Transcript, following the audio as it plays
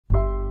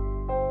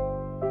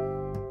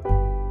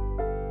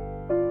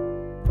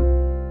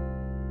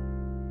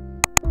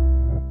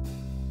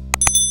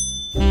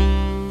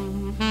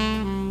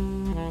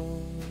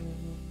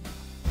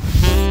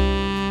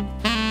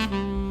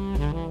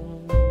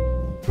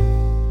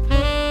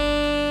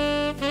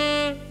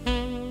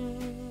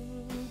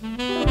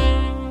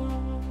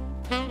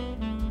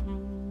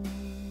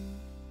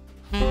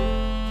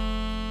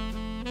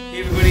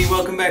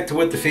back to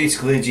What the Face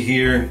Glad you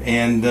here,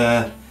 and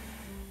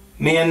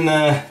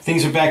man,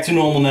 things are back to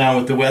normal now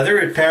with the weather,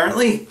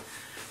 apparently.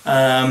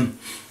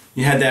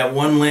 You had that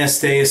one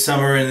last day of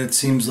summer, and it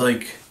seems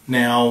like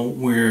now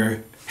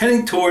we're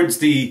heading towards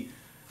the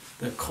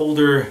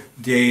colder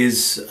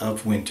days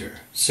of winter.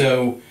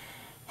 So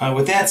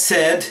with that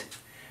said,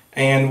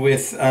 and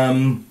with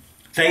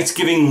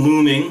Thanksgiving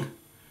looming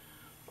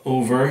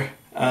over,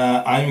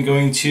 I'm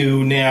going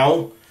to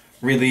now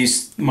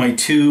release my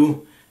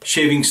 2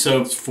 shaving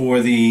soaps for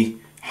the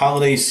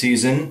holiday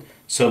season,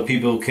 so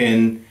people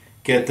can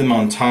get them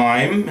on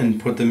time and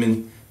put them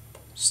in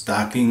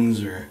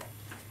stockings or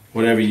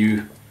whatever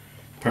you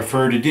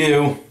prefer to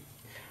do.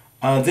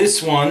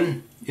 This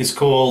one is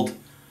called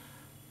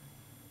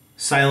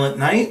Silent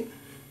Night,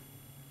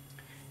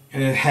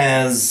 and it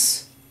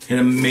has an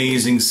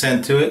amazing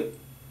scent to it.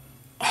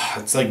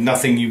 It's like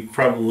nothing you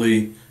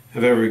probably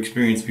have ever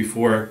experienced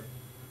before.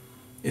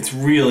 It's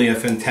really a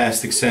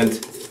fantastic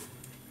scent.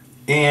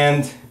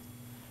 And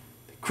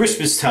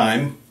Christmas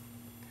time,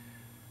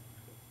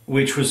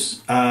 which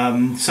was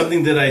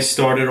something that I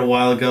started a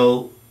while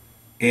ago,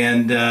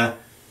 and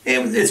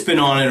it's been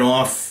on and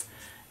off,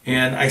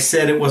 and I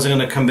said it wasn't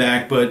going to come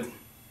back, but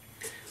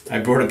I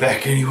brought it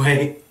back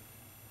anyway.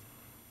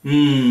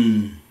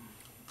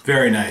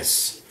 Very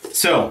nice.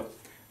 So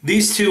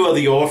these 2 are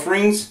the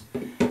offerings.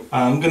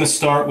 I'm going to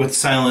start with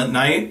Silent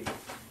Night.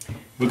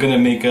 We're going to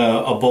make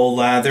a bowl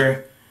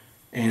lather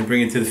and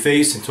bring it to the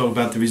face and talk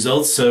about the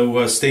results,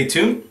 so stay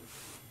tuned.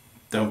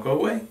 Don't go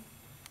away.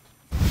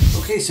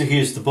 Okay, so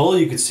here's the bowl.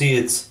 You can see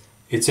it's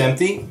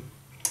empty.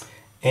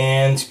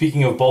 And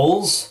speaking of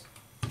bowls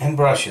and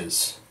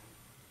brushes,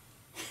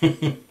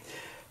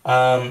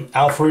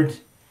 Alfred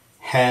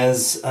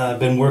has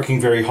been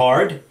working very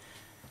hard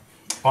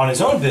on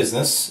his own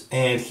business,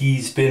 and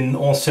he's been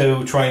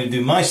also trying to do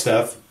my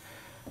stuff,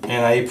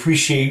 and I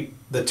appreciate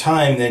the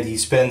time that he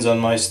spends on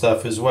my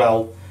stuff as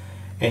well.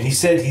 And he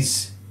said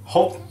he's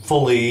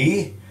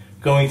hopefully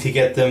going to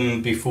get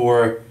them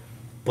before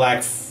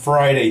Black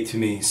Friday to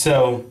me.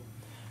 So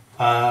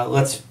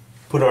let's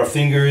put our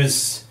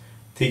fingers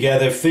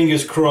together.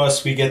 Fingers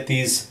crossed we get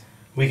these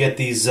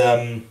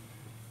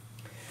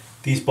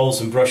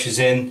bowls and brushes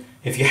in.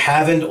 If you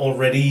haven't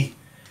already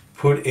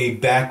put a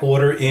back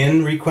order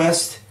in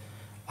request,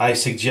 I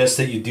suggest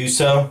that you do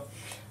so,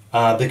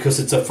 because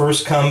it's a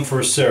first come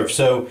first serve.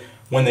 So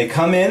when they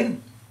come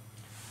in,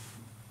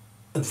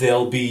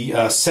 they'll be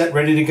set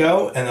ready to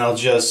go, and I'll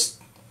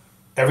just,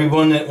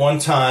 everyone at one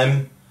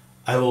time,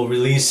 I will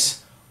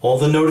release all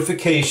the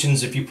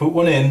notifications if you put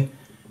one in,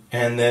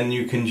 and then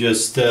you can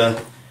just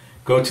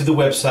go to the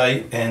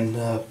website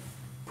and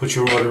put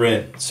your order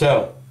in.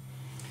 So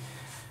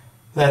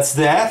that's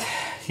that.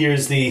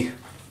 Here's the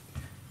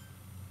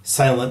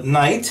Silent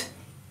Night,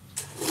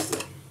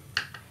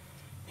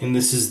 and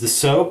this is the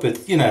soap.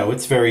 It, you know,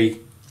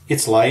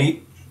 it's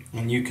light,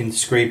 and you can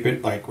scrape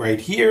it like right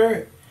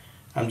here.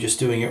 I'm just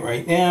doing it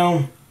right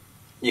now.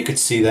 You could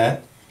see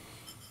that.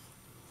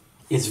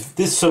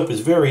 This soap is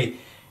very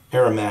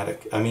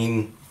aromatic. I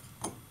mean,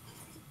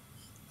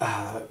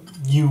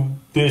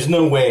 there's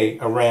no way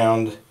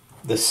around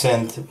the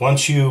scent.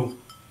 Once you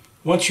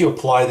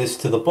apply this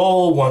to the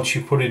bowl, once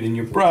you put it in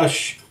your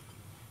brush,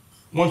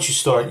 once you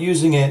start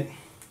using it,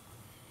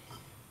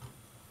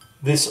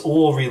 this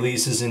all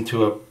releases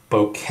into a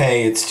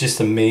bouquet. It's just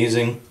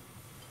amazing,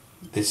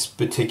 this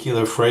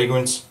particular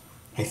fragrance.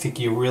 I think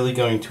you're really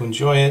going to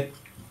enjoy it.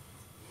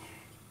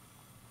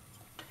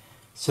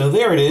 So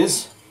there it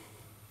is.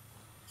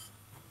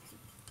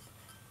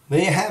 There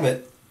you have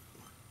it.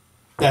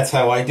 That's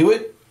how I do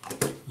it.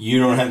 You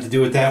don't have to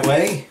do it that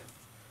way,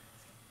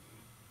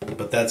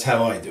 but that's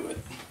how I do it.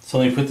 So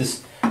let me put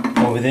this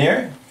over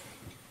there,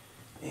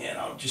 and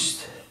I'll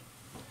just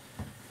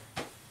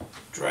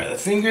dry the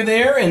finger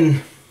there,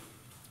 and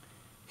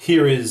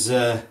here is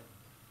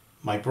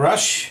my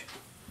brush.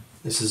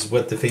 This is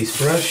What the Face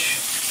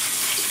brush.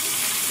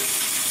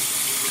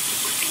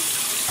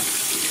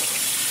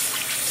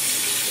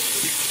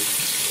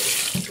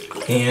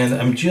 And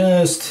I'm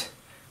just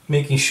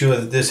making sure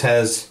that this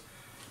has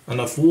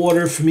enough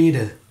water for me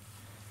to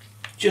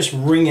just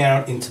wring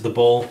out into the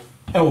bowl.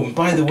 Oh, and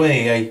by the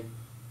way,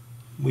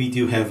 we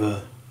do have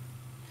a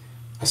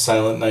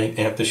Silent Night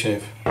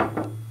aftershave,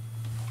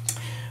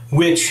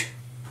 which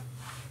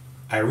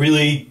I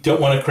really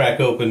don't want to crack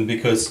open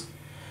because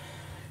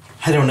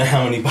I don't know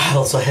how many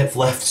bottles I have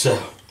left,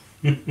 so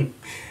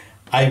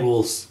I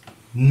will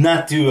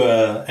not do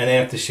an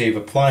aftershave,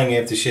 applying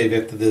aftershave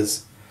after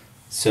this.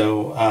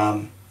 So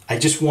I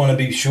just want to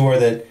be sure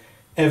that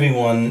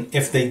everyone,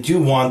 if they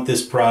do want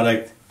this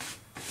product,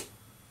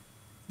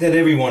 that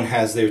everyone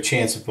has their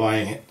chance of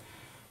buying it.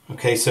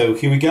 Okay, so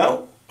here we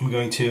go. I'm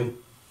going to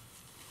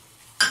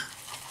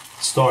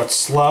start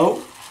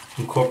slow,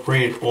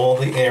 incorporate all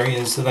the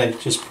areas that I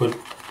just put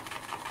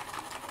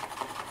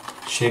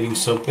shaving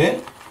soap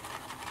in.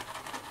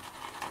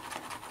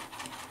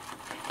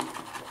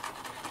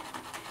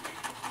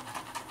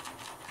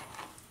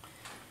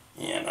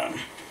 And I'm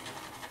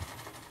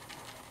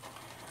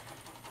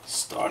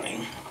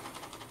starting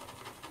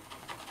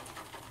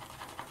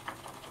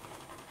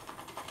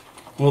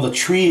well, the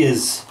tree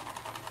is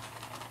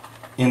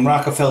in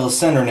Rockefeller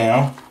Center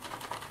now,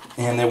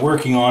 and they're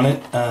working on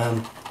it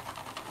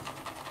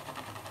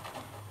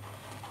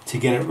to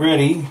get it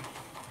ready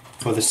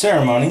for the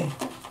ceremony.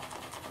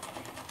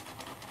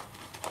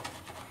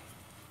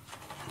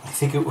 I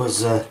think it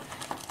was a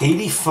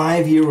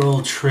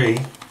 85-year-old tree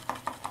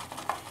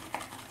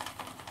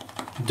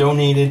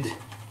donated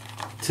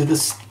to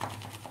this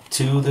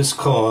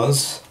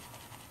cause,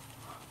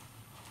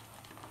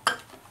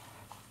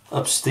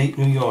 upstate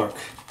New York.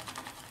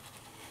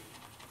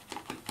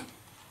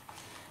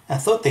 I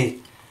thought they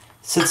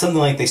said something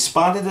like they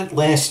spotted it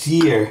last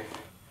year,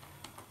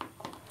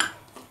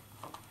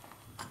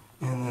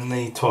 and then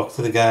they talked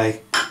to the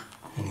guy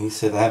and he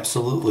said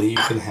absolutely you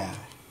can have it.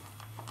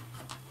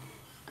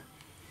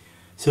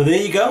 So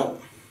there you go,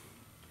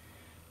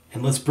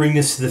 and let's bring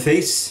this to the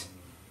face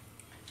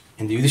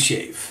and do the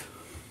shave.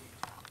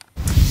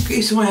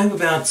 Okay, so I have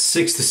about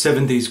 6 to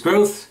 7 days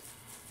growth,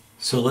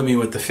 so let me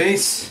with the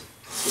face.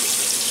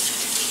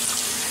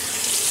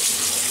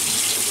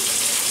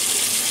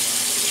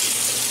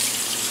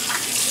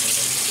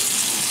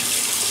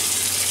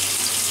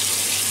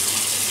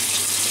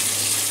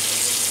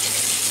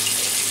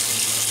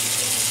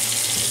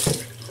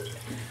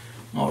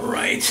 All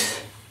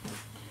right,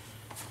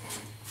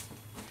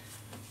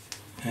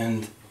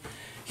 and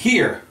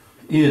here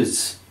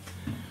is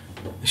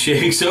the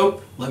shaving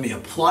soap. Let me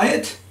apply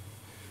it.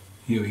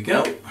 Here we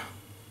go.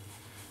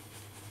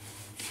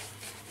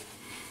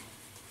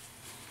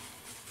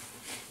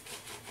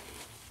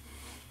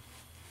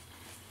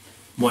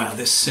 Wow,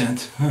 this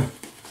scent. Huh.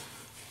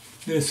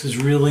 This is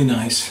really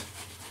nice.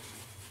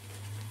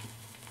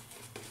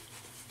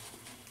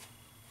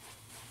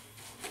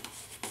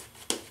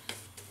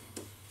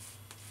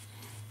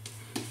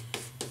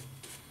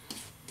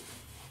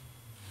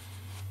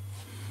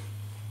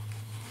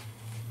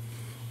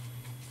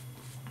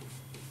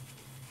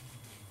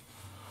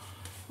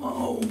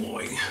 Oh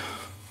boy.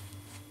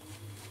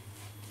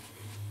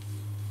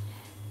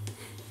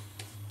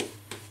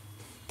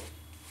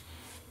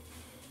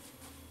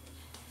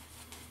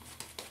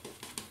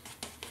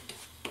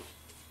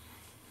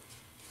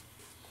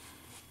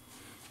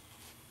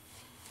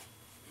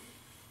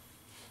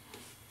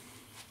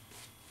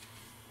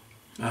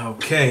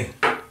 Okay.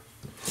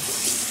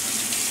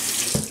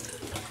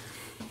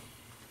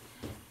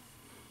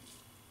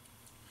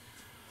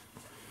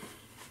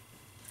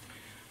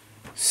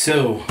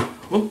 So,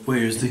 whoop,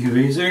 where's the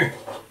razor?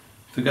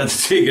 Forgot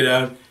to take it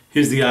out.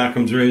 Here's the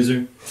Occam's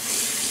razor.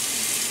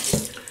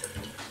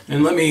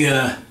 And let me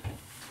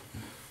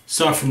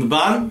start from the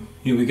bottom.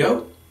 Here we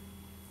go.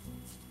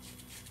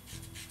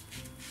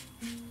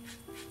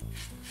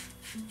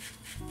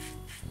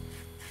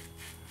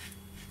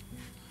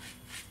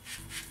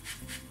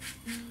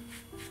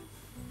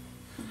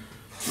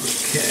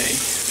 Okay.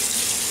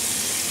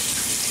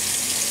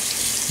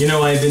 You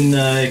know, I've been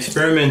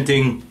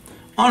experimenting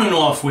on and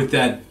off with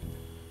that,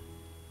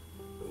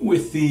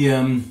 with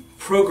the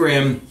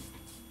program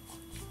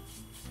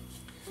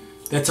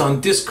that's on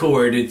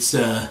Discord. It's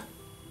I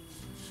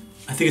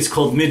think it's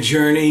called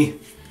Midjourney,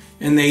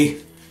 and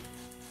it's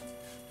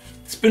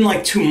been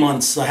like 2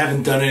 months. I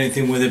haven't done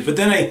anything with it, but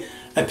then I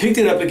picked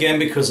it up again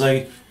because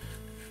I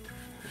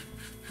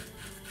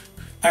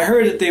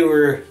heard that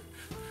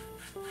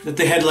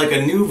they had like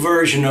a new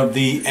version of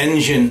the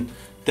engine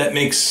that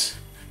makes,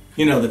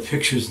 you know, the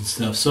pictures and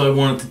stuff. So I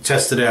wanted to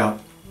test it out.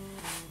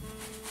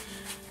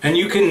 And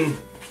you can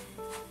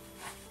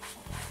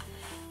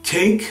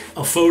take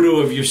a photo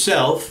of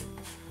yourself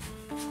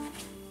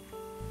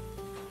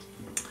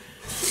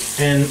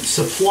and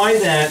supply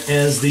that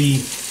as the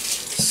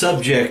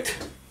subject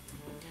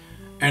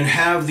and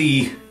have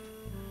the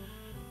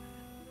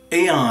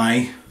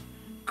AI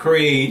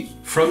create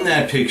from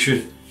that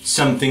picture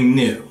something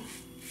new.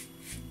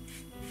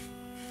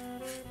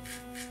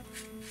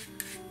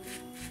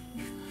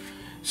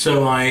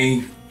 So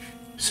I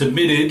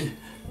submitted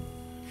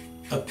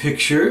a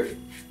picture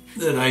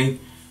that I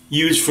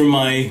use for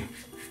my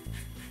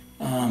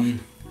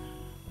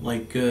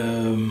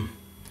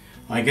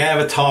like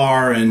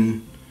avatar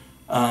and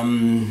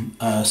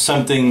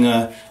something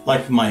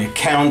like my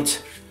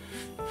account.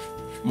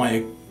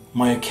 My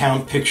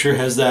account picture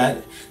has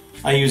that.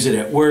 I use it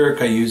at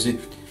work. I use it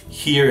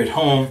here at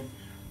home.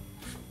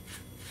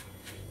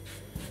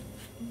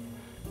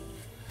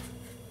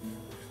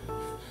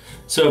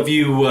 So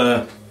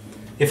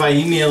if I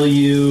email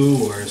you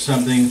or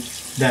something,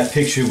 that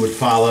picture would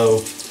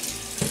follow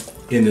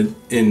in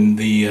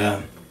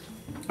the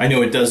I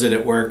know it does it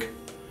at work.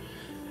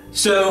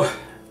 So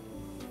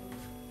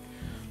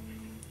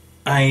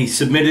I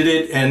submitted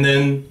it, and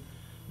then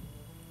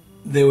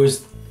there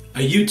was a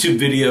YouTube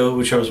video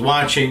which I was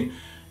watching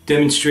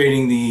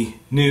demonstrating the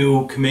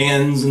new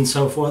commands and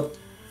so forth,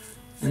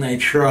 and I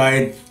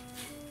tried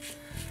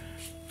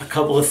a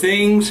couple of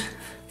things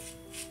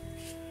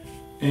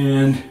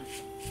and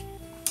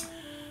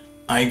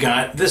I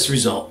got this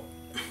result.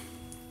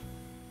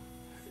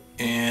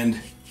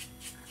 And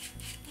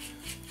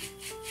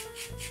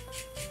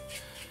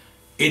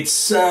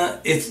it's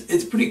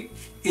pretty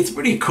it's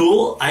pretty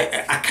cool.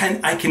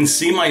 I can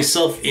see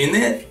myself in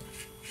it.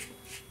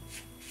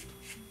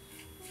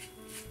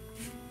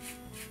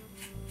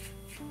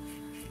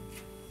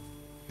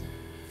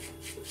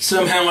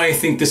 Somehow I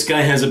think this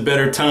guy has a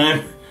better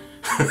time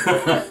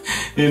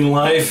in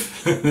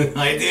life than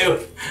I do.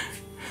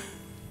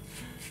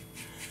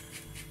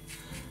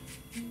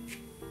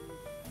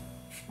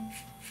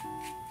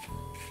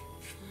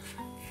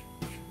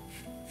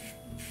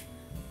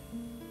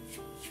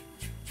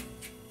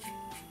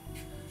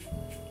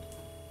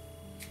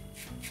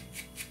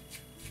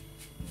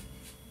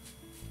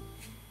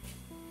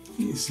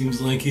 He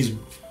seems like he's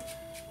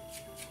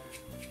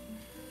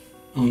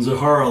owns a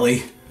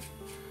Harley.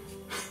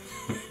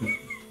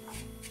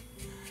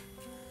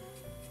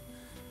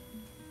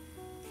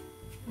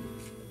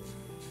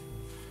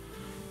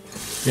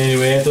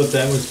 Anyway, I thought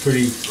that was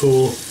pretty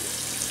cool.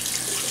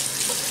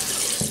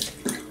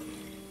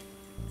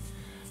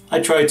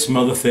 I tried some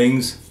other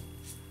things,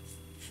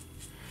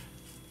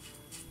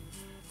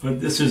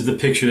 but this is the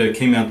picture that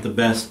came out the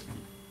best.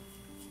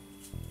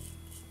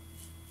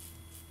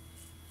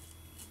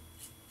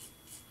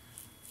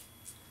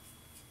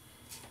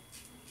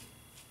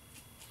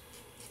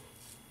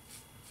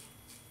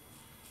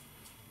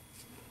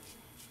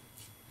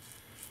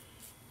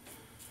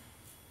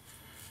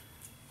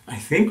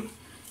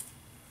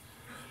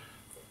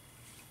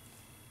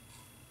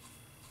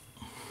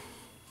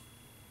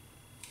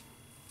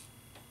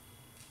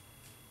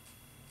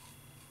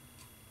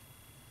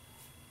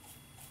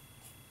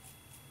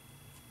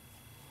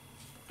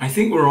 I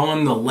think we're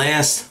on the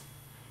last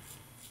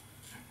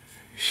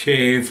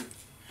shave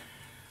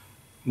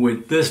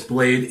with this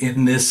blade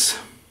in this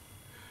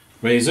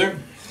razor.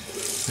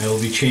 I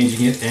will be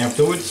changing it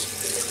afterwards.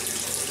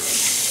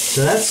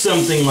 So that's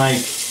something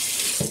like,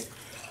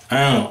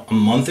 I don't know, a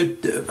month,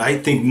 I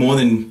think more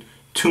than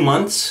 2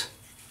 months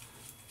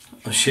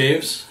of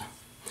shaves.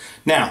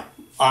 Now,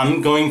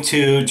 I'm going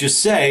to just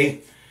say,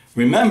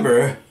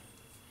 remember,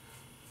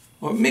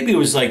 or maybe it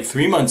was like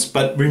 3 months,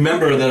 but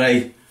remember that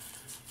I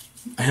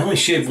only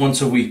shave once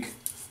a week.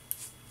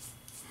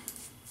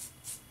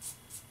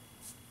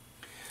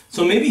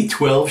 So maybe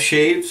 12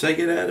 shaves I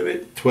get out of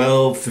it,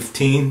 12,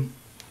 15.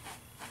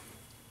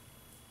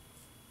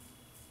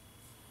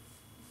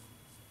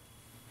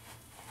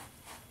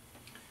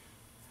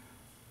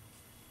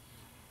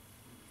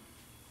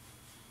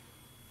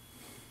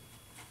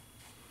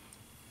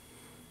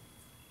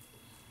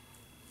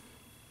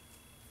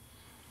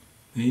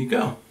 There you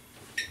go.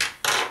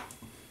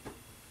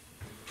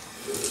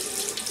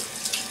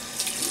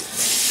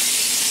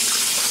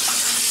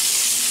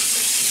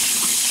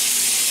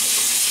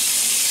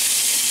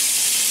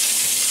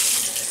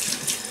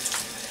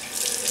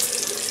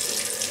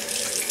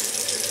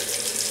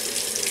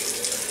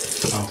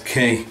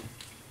 Okay,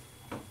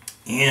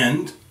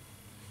 and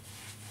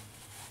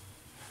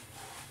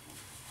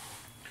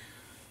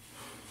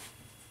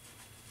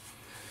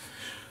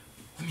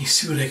let me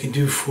see what I can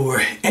do for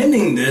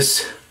ending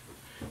this.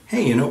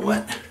 Hey, you know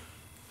what?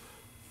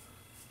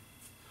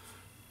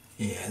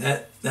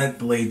 Yeah, that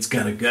blade's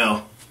gotta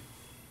go.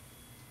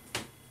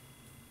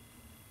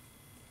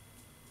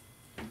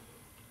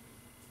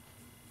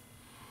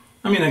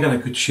 I mean, I got a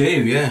good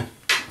shave, yeah,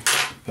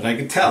 but I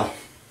could tell.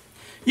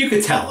 You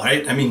could tell,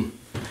 right? I mean,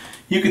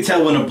 you could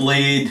tell when a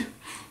blade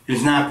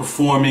is not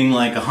performing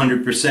like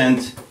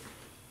 100%.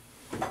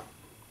 Let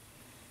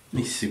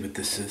me see what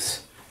this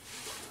is.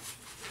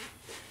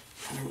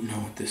 I don't know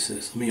what this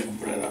is. Let me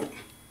open it up.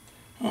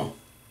 Oh.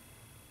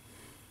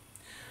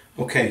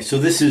 Okay, so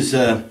this is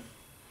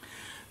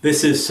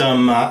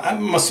some, I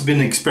must have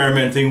been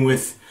experimenting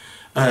with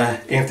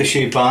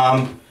aftershave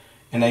balm,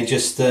 and I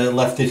just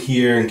left it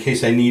here in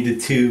case I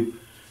needed to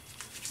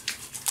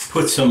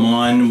put some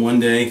on one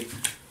day.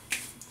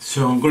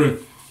 So I'm gonna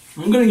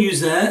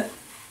use that.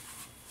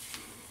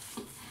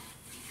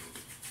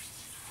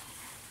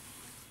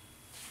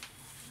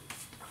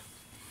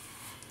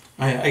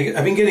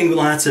 I've been getting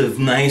lots of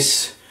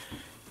nice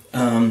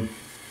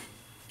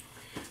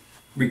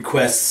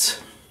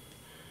requests,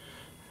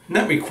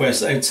 not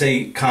requests, I'd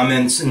say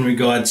comments in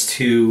regards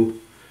to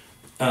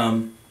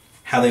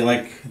how they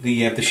like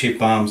the aftershave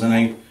bombs, and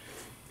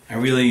I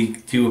really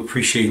do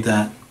appreciate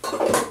that.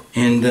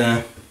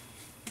 And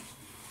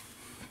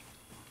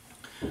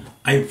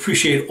I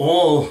appreciate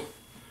all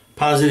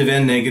positive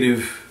and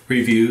negative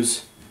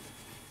reviews,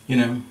 you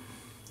know.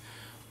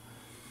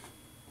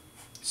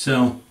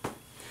 So,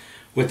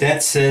 with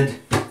that said,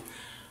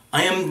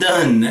 I am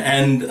done,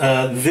 and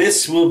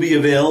this will be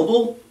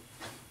available.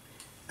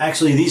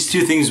 Actually, these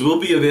two things will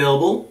be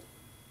available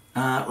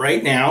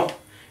right now,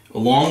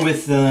 along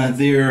with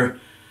their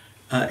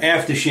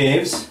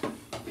aftershaves.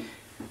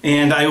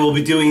 And I will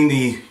be doing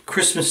the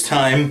Christmas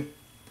time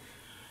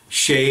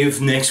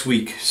shave next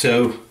week.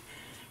 So,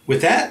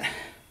 with that,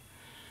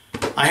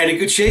 I had a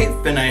good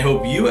shave, and I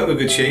hope you have a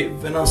good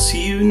shave, and I'll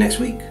see you next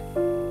week.